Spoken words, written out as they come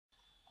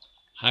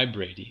Hi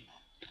Brady,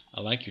 I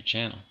like your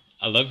channel.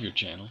 I love your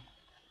channel.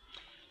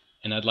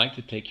 And I'd like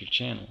to take your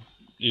channel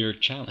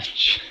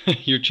challenge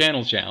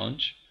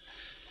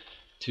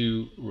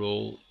to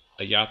roll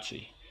a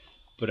Yahtzee.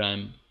 But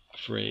I'm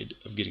afraid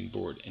of getting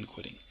bored and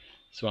quitting.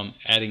 So I'm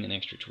adding an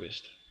extra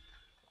twist.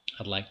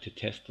 I'd like to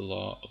test the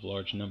law of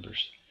large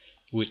numbers,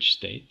 which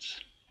states,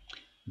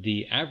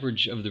 the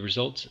average of the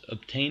results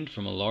obtained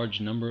from a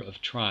large number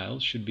of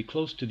trials should be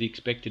close to the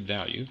expected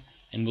value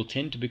and will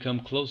tend to become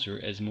closer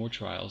as more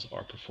trials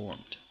are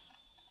performed.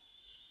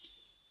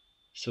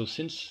 So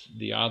since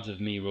the odds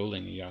of me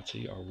rolling a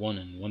Yahtzee are 1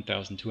 in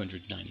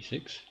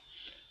 1,296,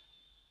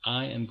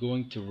 I am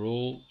going to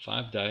roll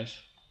 5 dice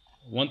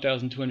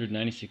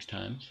 1,296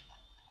 times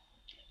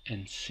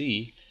and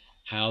see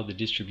how the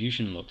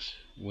distribution looks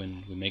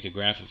when we make a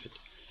graph of it.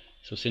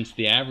 So since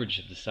the average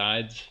of the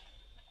sides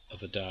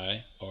of a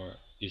die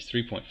is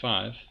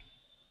 3.5,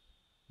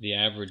 the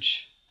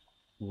average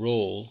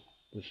roll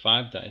with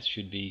 5 dice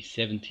should be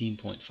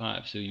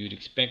 17.5. So you'd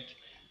expect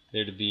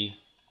there to be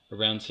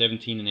around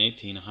 17 and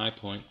 18, a high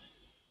point,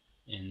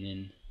 and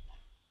then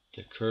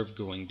the curve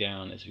going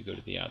down as we go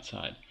to the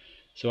outside.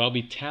 So I'll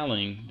be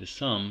tallying the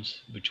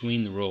sums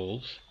between the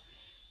rolls,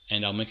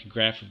 and I'll make a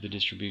graph of the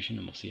distribution,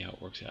 and we'll see how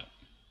it works out.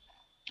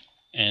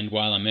 And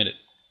while I'm at it,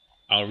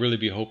 I'll really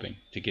be hoping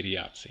to get a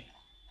Yahtzee.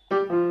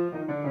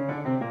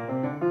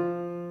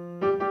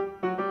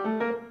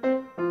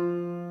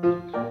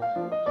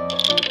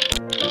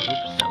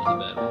 Oops, that was a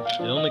bad one.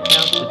 It only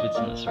counts if it's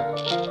in the circle.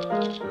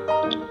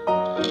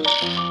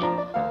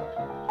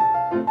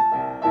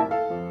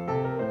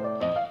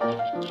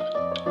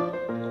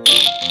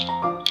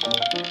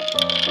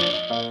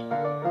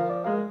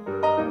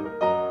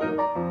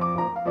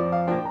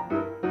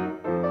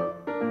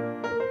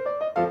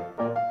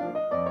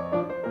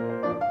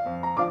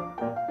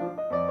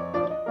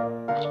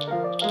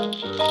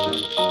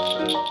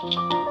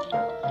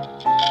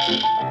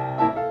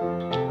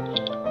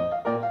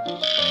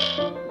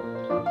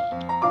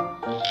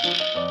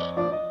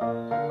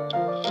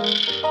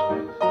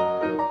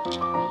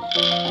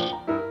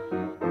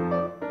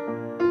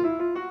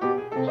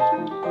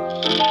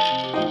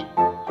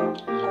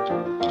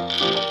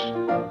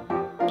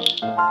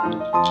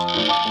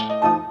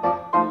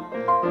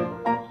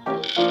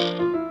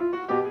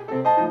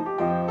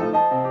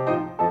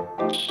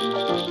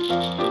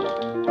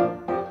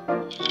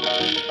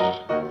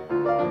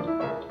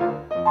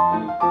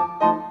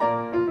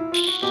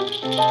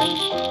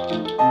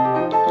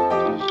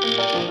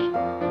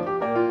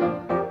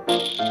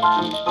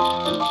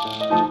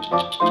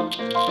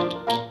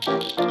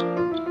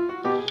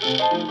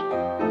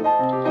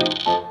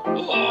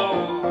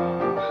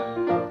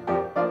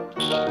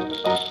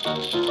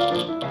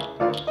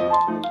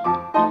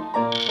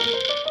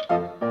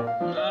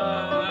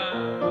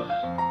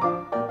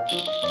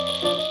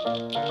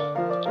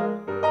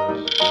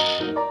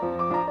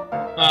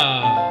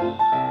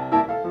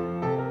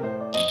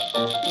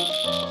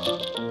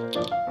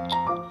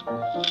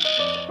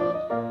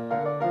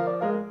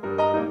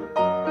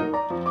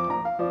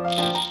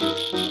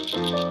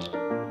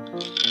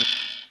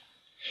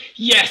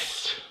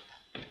 Yes!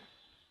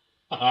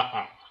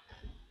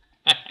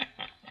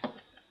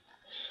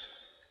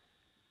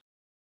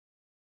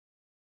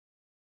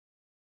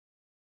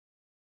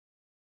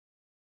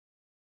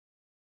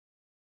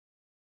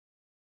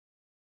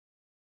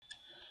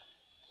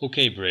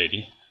 Okay,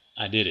 Brady,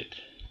 I did it.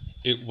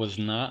 It was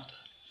not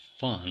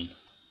fun,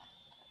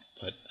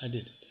 but I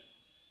did it.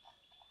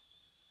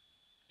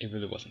 It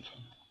really wasn't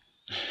fun.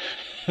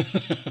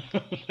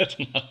 That's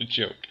not a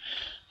joke.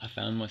 I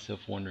found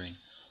myself wondering,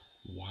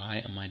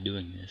 why am I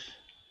doing this?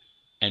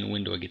 And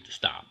when do I get to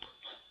stop?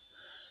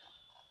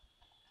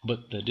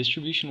 But the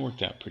distribution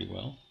worked out pretty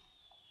well.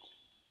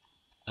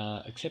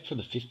 Except for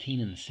the 15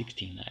 and the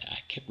 16. I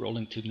kept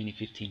rolling too many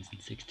 15s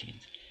and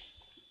 16s,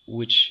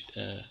 which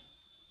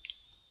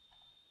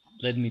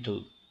led me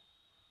to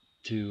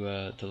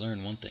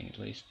learn one thing at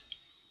least,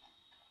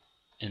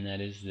 and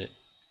that is that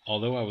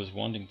although I was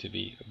wanting to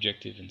be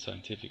objective and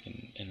scientific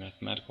and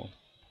mathematical,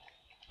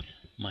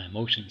 my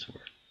emotions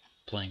were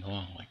playing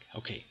along. Like,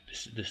 okay,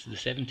 the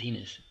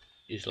 17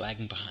 is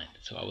lagging behind,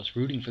 so I was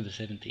rooting for the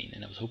 17,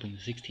 and I was hoping the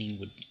 16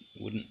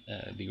 wouldn't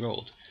be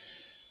rolled.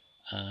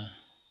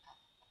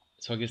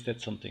 So I guess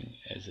that's something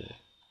as a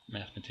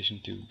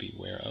mathematician to be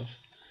aware of.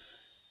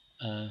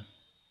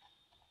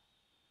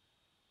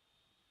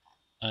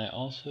 I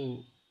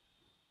also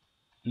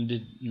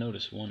did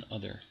notice one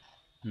other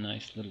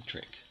nice little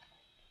trick,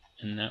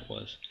 and that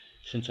was,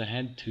 since I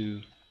had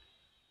to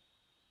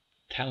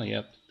tally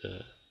up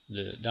the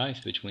dice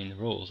between the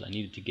rolls, I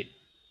needed to get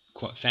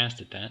quite fast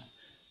at that.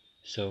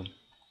 So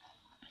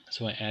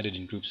I added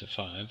in groups of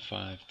 5,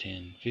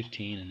 10,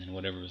 15, and then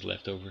whatever was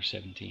left over,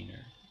 17,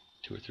 or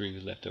 2 or 3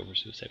 was left over,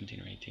 so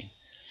 17 or 18.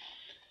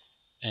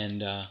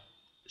 And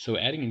so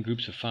adding in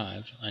groups of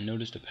 5, I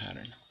noticed a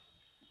pattern.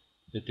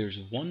 That there's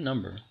one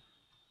number,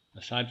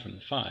 aside from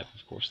the 5,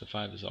 of course the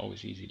 5 is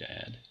always easy to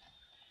add,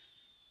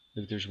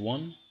 that there's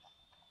one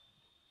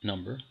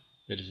number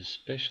that is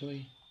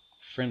especially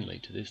friendly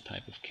to this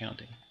type of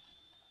counting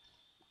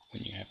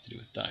when you have to do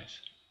with dice.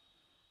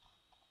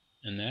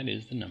 And that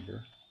is the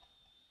number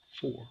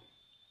 4.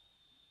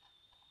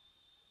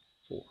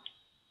 4.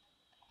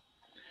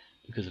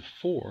 Because of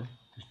 4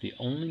 is the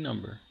only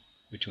number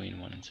between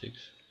 1 and 6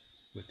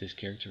 with this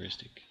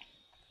characteristic.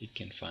 It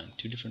can find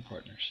two different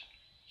partners.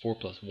 4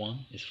 plus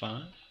 1 is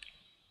 5,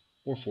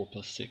 or 4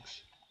 plus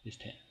 6 is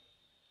 10.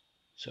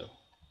 So,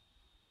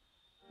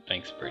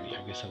 thanks Brady,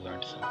 I guess I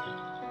learned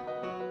something.